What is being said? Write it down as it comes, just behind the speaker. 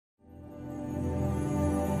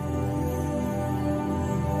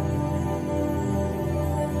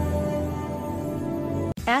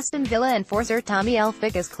Aston Villa enforcer Tommy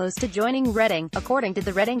Elphick is close to joining Reading, according to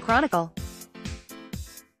the Reading Chronicle.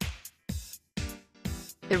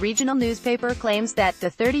 The regional newspaper claims that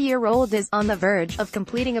the 30-year-old is on the verge of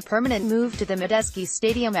completing a permanent move to the Madejski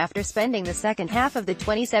Stadium after spending the second half of the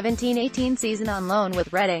 2017-18 season on loan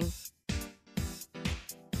with Reading.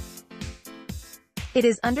 It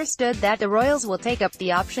is understood that the Royals will take up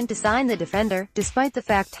the option to sign the defender, despite the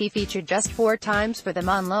fact he featured just 4 times for them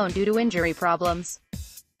on loan due to injury problems.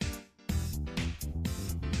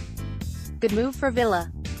 Good move for Villa.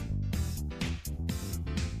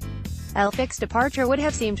 Elphick's departure would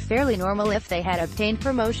have seemed fairly normal if they had obtained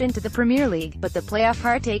promotion to the Premier League, but the playoff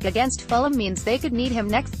heartache against Fulham means they could need him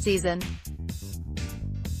next season.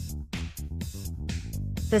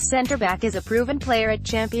 The centre-back is a proven player at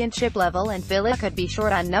championship level, and Villa could be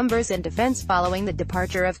short on numbers in defence following the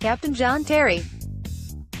departure of captain John Terry.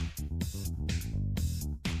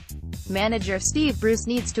 Manager Steve Bruce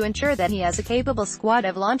needs to ensure that he has a capable squad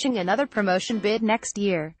of launching another promotion bid next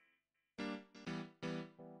year.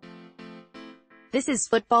 This is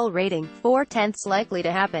Football Rating, 4/10 likely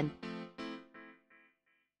to happen.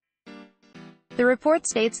 The report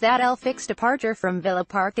states that Elphick's departure from Villa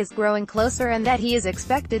Park is growing closer and that he is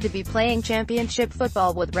expected to be playing championship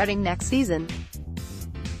football with Reading next season.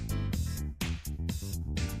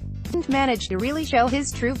 He didn't manage to really show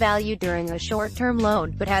his true value during a short-term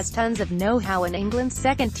loan, but has tons of know-how in England's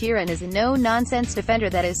second tier and is a no-nonsense defender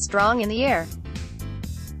that is strong in the air.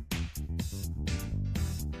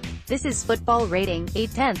 This is Football Rating,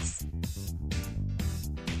 8/10.